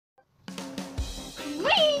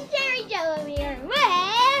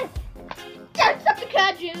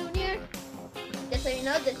Jackson Jr. Just so you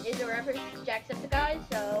know, this is a reference to Jacksepticeye,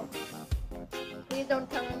 so please don't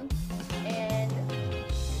tell him. And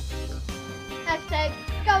hashtag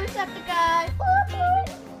GoSepticeye.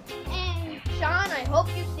 And Shawn, I hope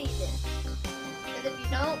you see this. Because if you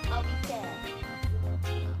don't, I'll be sad.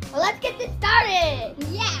 Well, let's get this started.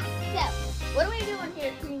 Yeah. So, what are we doing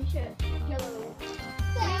here, Green Shirt? Yellow.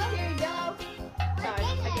 So, Green here, yellow. Sorry,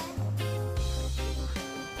 I guess.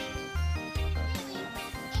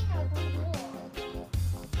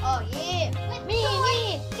 Oh yeah, me.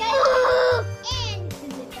 And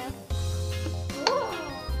Suzuka.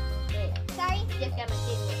 Sorry. Just got my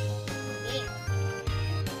kid.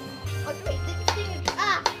 Oh wait, this thing is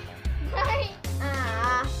sorry.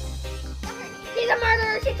 She's a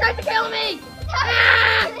murderer. She tried to kill me.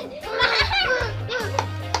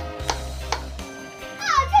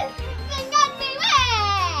 Oh, this thing got me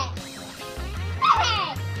wet.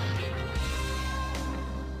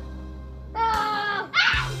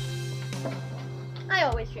 I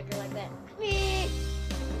always trigger like that. Me. Hey,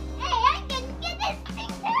 I can get this thing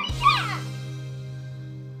to yeah.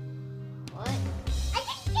 What? I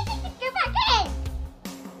can get this to go back in.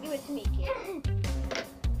 Give it to me, kid.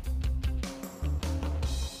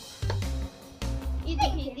 Easy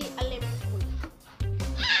peasy, a lemon squeeze.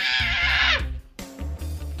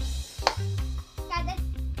 Got this.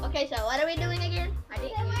 Okay, so what are we doing again? I So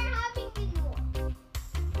didn't. we're having the war.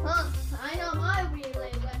 Huh? I know my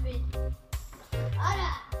relay weapon.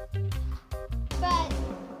 But,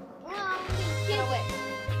 No way.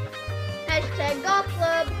 Hashtag golf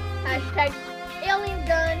club. Hashtag alien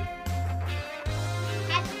gun.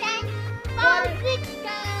 hashtag Water.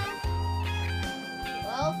 Baltica.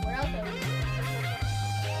 Well, what else are we doing?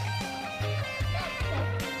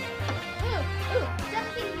 Ooh,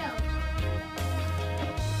 Something else.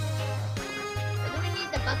 do we need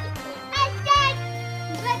the bucket for? Hashtag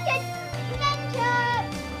Bucket Adventure.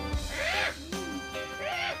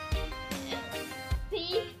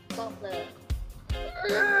 See? Golf club.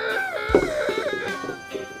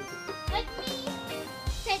 Let me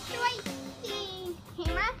situate the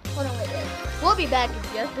camera. Hold on, wait. We'll be back in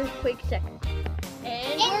just a quick second.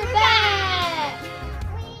 And And we're back!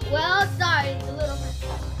 Well, sorry, it's a little messed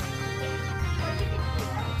up.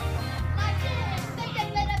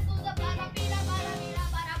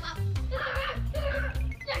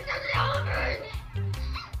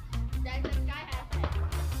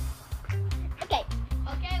 Okay,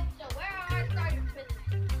 Okay, so where are our starter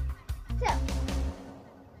spins? so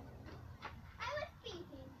I was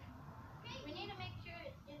thinking. We need to make sure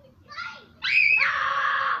it's in the camera.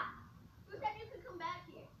 Who said you could come back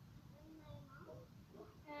here?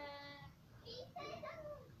 He said that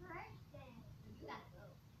was birthday. You gotta go.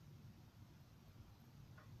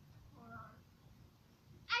 Hold on.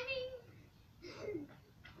 I mean,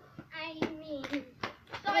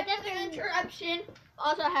 Sorry, that's an interruption.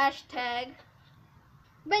 Also, hashtag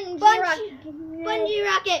bungee Bungee- rocket. bungee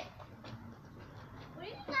rocket. What are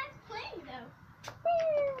you guys playing though?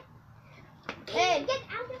 Hey. Get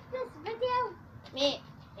out of this video. Me.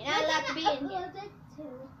 You're not allowed to be in here. Upload it to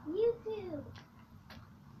YouTube.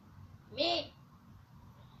 Me.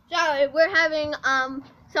 Sorry, we're having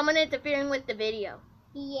someone interfering with the video.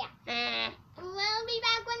 Yeah. We'll be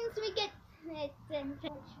back once we get it in.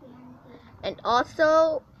 And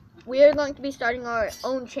also, we are going to be starting our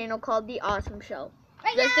own channel called The Awesome Show.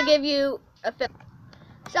 Right Just to now. give you a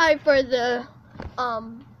sorry for the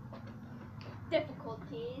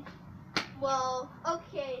difficulties. Well,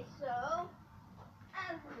 okay, so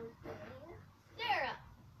as we were saying, Sarah,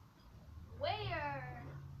 where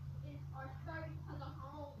is our starting to the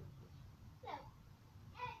home? So,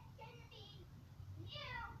 it's gonna be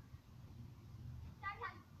you. Start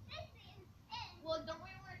on this end. Well, don't we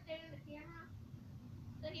want to stay in the camera?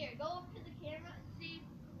 So here, go up to the camera and see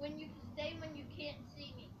when you can stay when you can't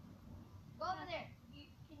see me. Go over there. Can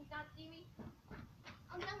you not see me?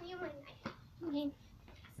 Oh no, you were nice.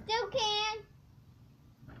 Still can.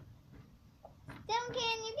 Still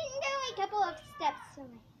can. You can go a couple of steps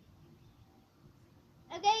away.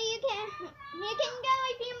 Okay, you can. You can go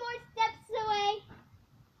a few more steps away.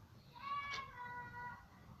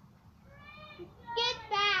 Get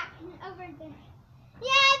back over there.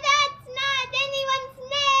 Yeah, that's not anyone's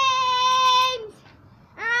names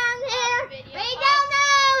around here. Video. We don't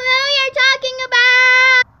know who you're talking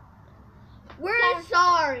about. We're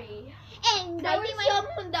sorry. And There by was the way,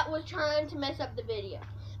 someone that was trying to mess up the video.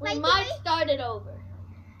 We By the might way- start it over.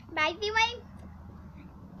 by the way,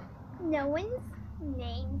 no one's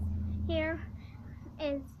names here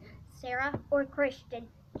is Sarah or Christian.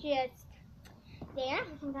 Just there.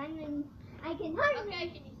 I can hardly. Okay,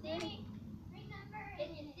 can you see me? Remember,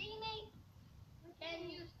 Can you see me? Can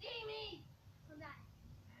you see me? Hold on.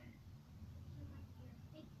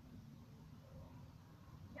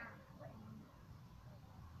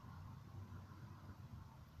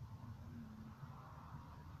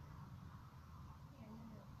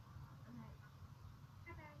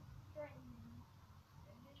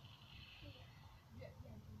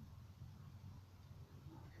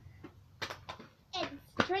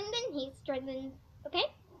 It's trending. He's trending. Okay.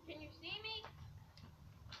 Can you see me?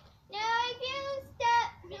 No, if you step.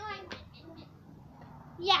 No,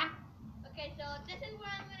 yeah. Okay, so this is where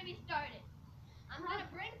I'm gonna be started. I'm gonna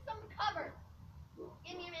bring some cover.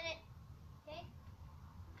 Give me a minute. Okay?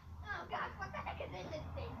 Oh gosh, what the heck is in this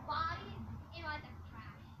thing? Bodies? It was a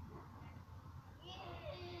trash.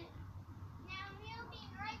 Yeah. Now we'll be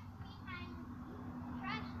right behind the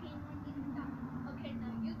trash can when you start. Okay,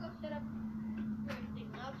 now you go set up your thing.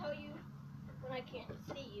 I'll tell you when I can't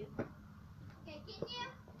see you. Okay, can you?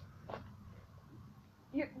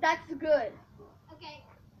 That's good. Okay.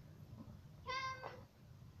 Come.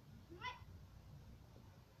 What?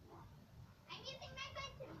 I'm using my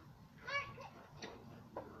button. Mark it.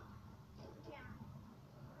 Yeah.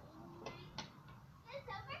 This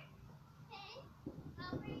over. Okay.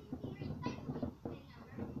 I'll bring the recycling bin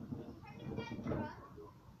over in front of that truck.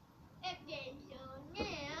 Okay, so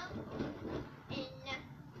now in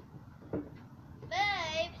 5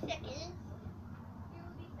 seconds you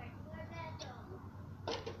will be starting with that dog.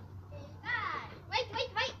 In 5. Wait.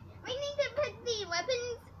 We need to put the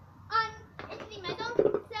weapons on in the middle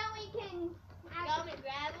so we can. Go and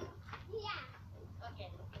grab them. Yeah. Okay.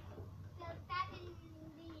 So that in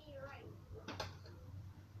the right.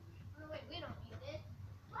 Oh wait, we don't need this.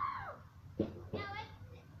 Woo! Now let's.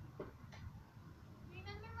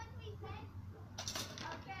 Remember what we said?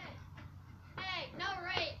 Okay. Hey, no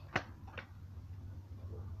rape.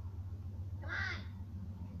 Come on.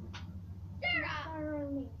 Sarah,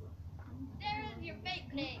 there's your fake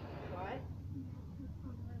name. What?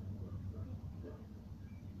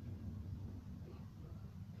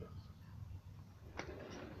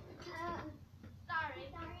 Sorry.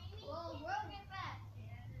 We'll get back.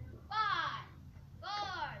 5, 4,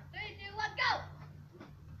 3, 2, 1, go.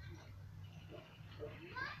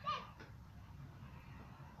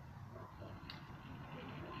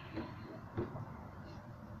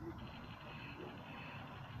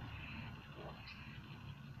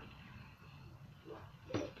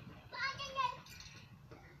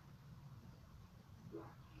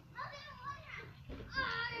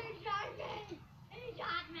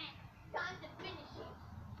 Time to finish it.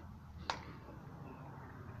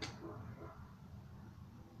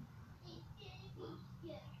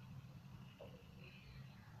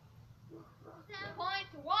 Point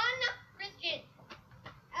 1, Christian.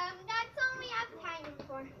 That's all we have time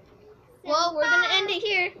for. So Well, we're going to end it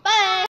here. Bye.